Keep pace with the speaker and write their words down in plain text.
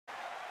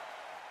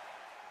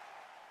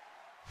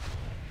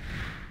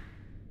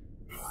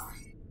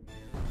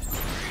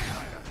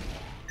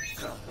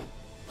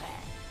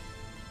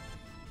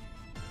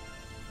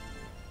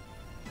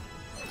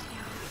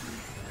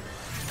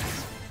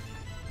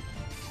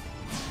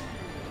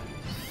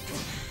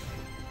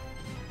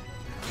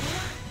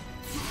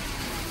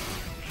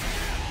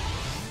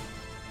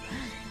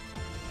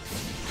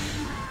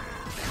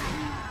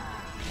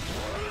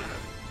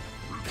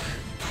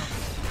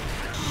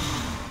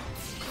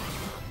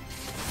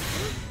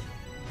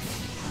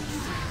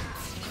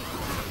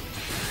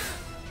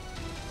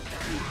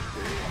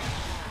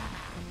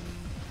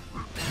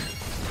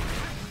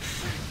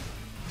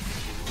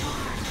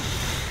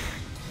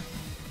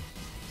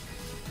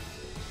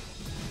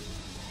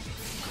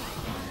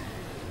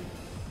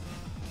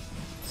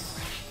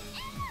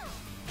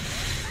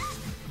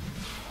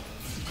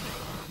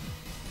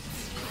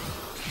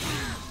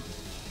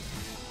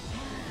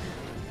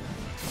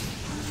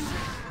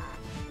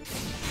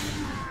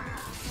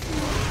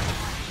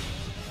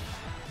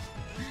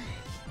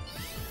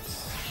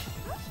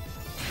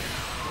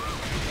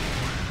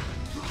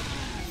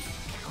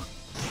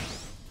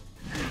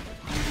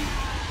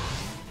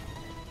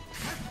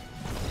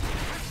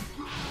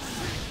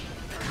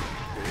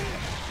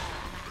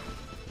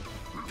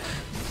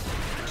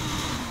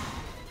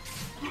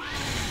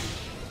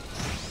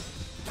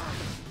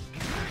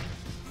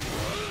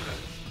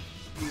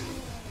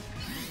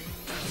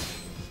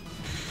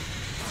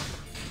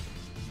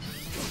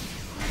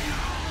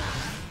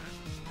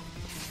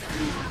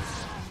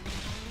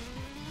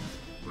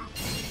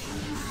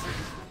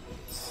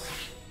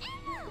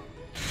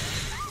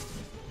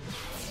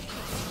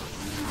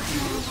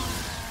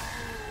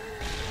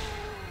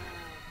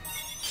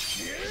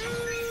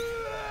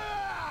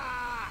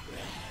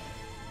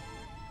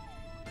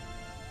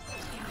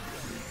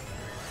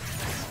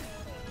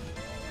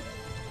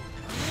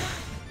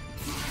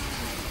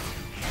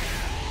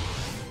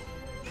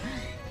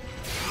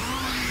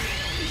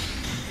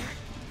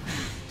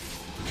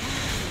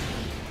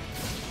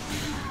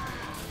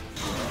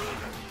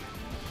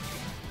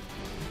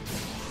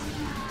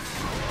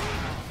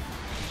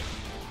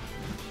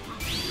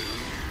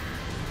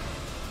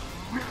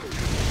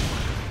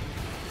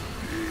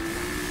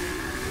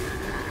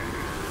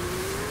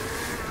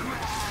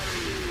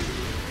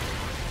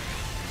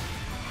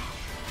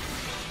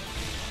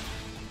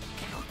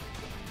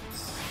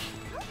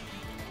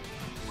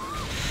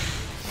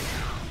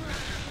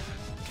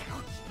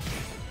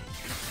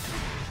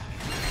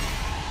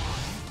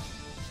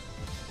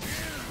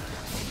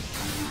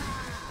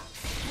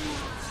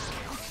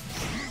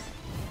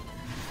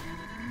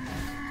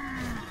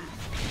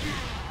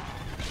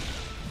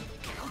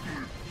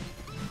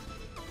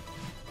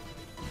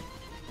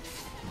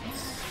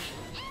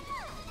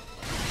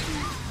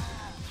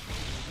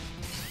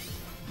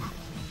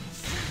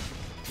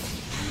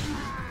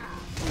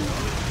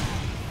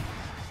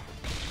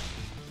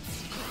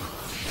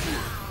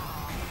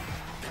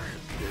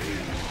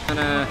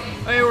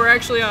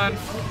actually on.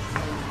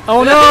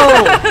 Oh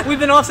no! We've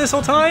been off this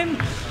whole time?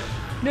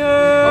 No!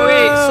 Oh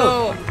wait,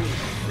 so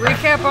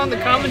recap on the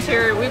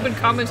commentary. We've been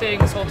commentating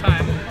this whole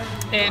time.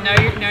 And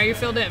now you're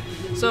filled in.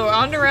 So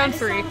on to round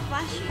 3. Oh,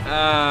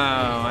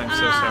 I'm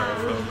so sorry,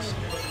 folks.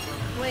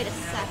 Wait a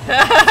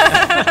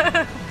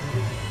second.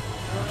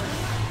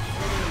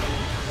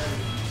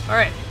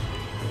 Alright.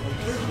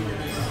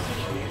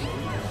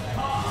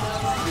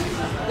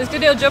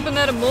 SKDale jumping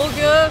that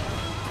Emolga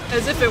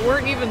as if it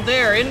weren't even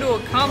there, into a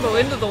combo,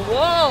 into the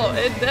wall.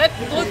 That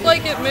looked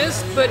like it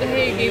missed, but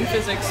hey, game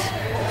physics.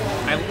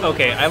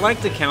 Okay, I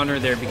like the counter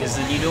there because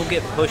then you don't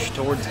get pushed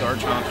towards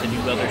Garchomp to do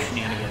other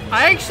shenanigans.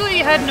 I actually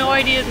had no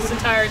idea this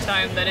entire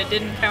time that it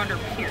didn't counter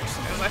Pierce,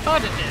 because I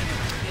thought it did.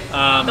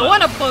 The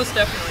one up close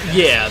definitely does.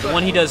 Yeah, the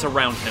one he does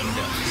around him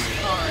does.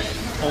 Alright.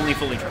 Only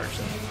fully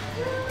charged.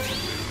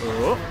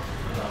 Oh.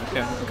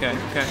 Okay.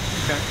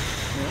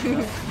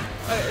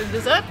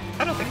 Does that?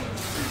 I don't think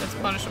that's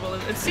punishable.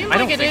 It seems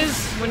like it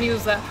is when you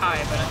use that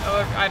high, but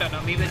I don't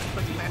know. Maybe it's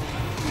clicking there.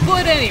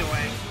 But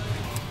anyway.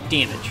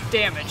 Damage.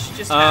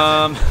 Just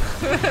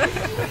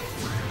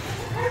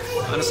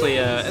honestly,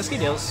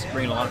 SKDale's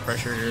bringing a lot of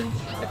pressure here.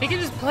 If he can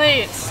just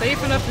play it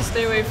safe enough to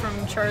stay away from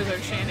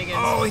Charizard shenanigans.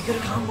 Oh, he could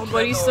have comboed.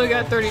 But he's still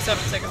got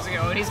 37 seconds to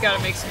go, and he's got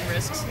to make some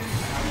risks.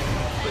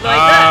 Like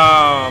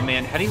that. Oh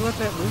man, how do you let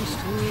that loose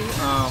too?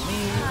 Oh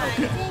man.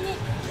 Okay.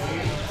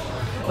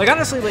 Like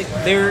honestly, like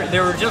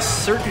there were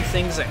just certain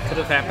things that could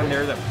have happened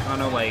there that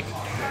kind of like,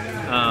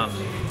 I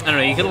don't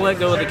know. You could have let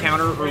go of the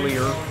counter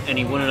earlier, and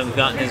he wouldn't have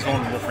gotten his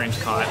vulnerable frames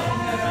caught.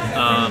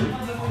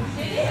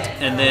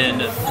 And then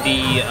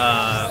the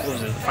what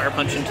was it? The fire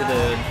punch into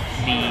the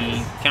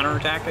counter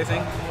attack, I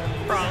think.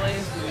 Probably.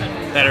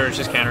 That or it's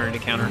just counter into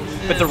counter.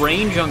 But the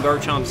range on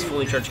Garchomp's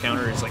fully charged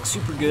counter is like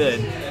super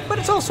good, but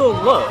it's also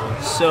low,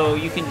 so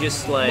you can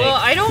just like. Well,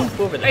 I don't.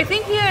 Over there. I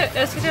think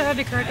SKDale had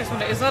to correct us one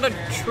day. It's not a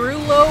true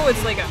low.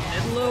 It's like a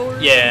mid low or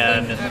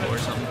something. Mid low or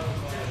something.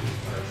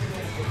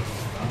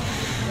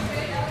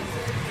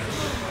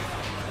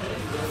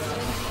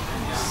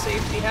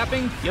 Safety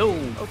happening. Yo.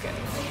 Okay.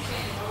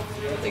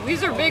 Like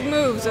these are big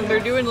moves, and they're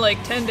doing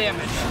like 10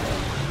 damage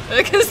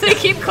because they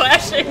keep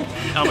clashing.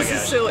 Oh my This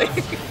is silly.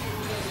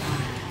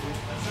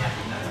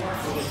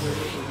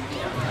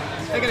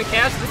 They're gonna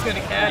catch. This gonna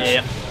catch.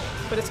 Yeah.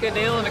 But it's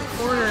SKDale in a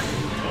corner.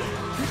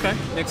 Okay.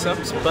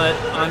 Mix-ups, but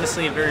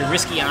honestly a very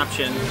risky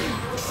option.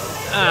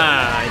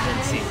 I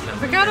didn't see it.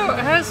 Picano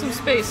has some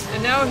space,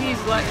 and now he's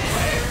like,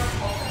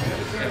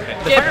 Okay.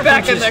 get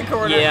back in that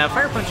corner. Yeah,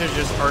 fire punches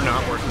just are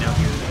not working out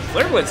here.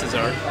 Flare blitzes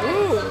are.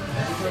 Ooh.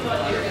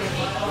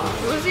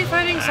 Was he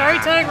fighting Sorry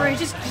Tag where he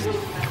just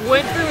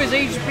went through his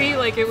HP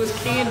like it was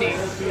candy? It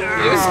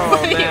was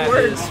way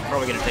worse.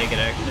 Probably gonna take it.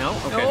 No?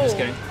 Okay, No. just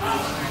kidding.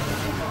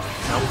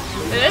 Nope.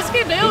 And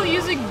SKDale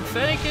using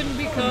Fennekin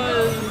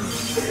because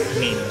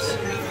Memes.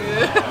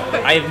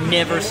 I've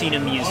never seen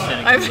him use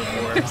Fennekin I've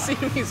before. never seen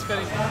him use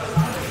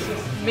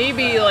Fennekin.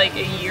 Maybe like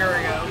a year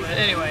ago, but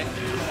anyway.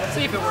 Let's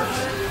see if it works.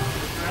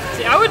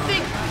 See, I would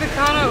think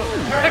Picano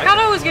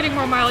is getting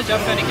more mileage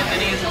off Fennekin than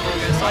he is in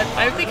Emolga, so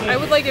I think I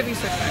would like if he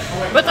switched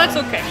back. But that's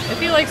okay. If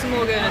he likes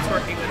Emolga and it's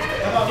working, that's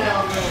good.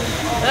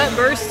 That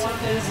burst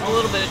is a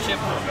little bit of chip.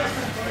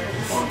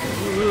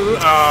 Ooh,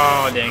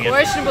 oh, dang it.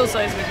 Questionable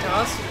seismic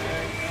toss.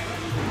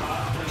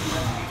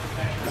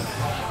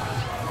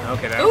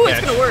 Okay, that'll Ooh, catch.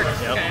 it's gonna work.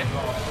 Yep. Okay.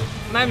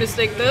 My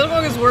mistake. The other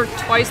one has worked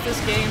twice this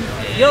game.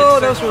 Yo,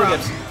 that was really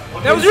good.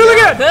 That was really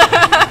good!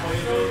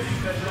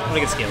 I'm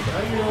gonna get scaled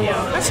up.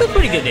 Yeah, that's still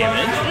pretty good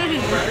damage.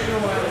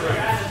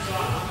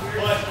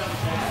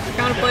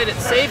 Kind of played it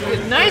safe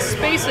with nice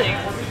spacing.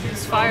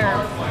 His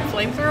fire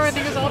flamethrower, I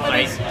think is all that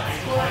is.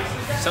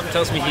 Something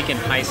tells me he can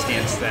high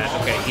stance that.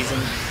 Okay, he's in.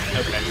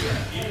 Okay.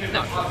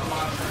 No.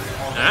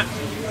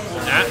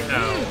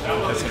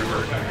 Oh, that's gonna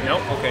hurt.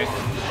 Nope. Okay.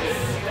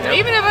 Now,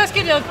 even if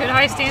SKDale could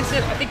high stance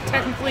it, I think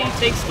technically he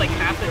takes like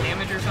half the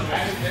damage or something.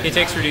 It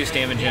takes reduced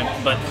damage,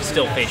 but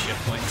still phase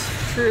shift points.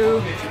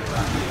 True.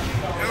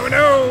 Oh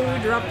no, we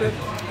dropped it.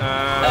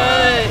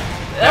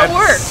 That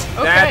worked.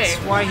 Okay. That's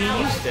why he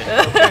used it.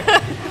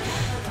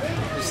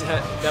 Okay.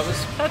 that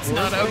was. That's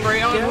not a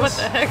Brayon. What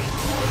the heck?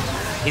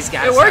 He's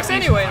got. It works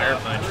anyway. Fire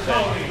punch.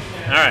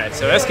 All right,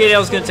 so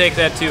SKDale's gonna take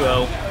that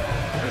 2-0.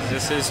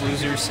 This is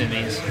loser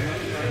semis.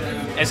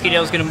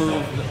 SKDale's gonna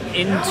move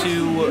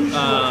into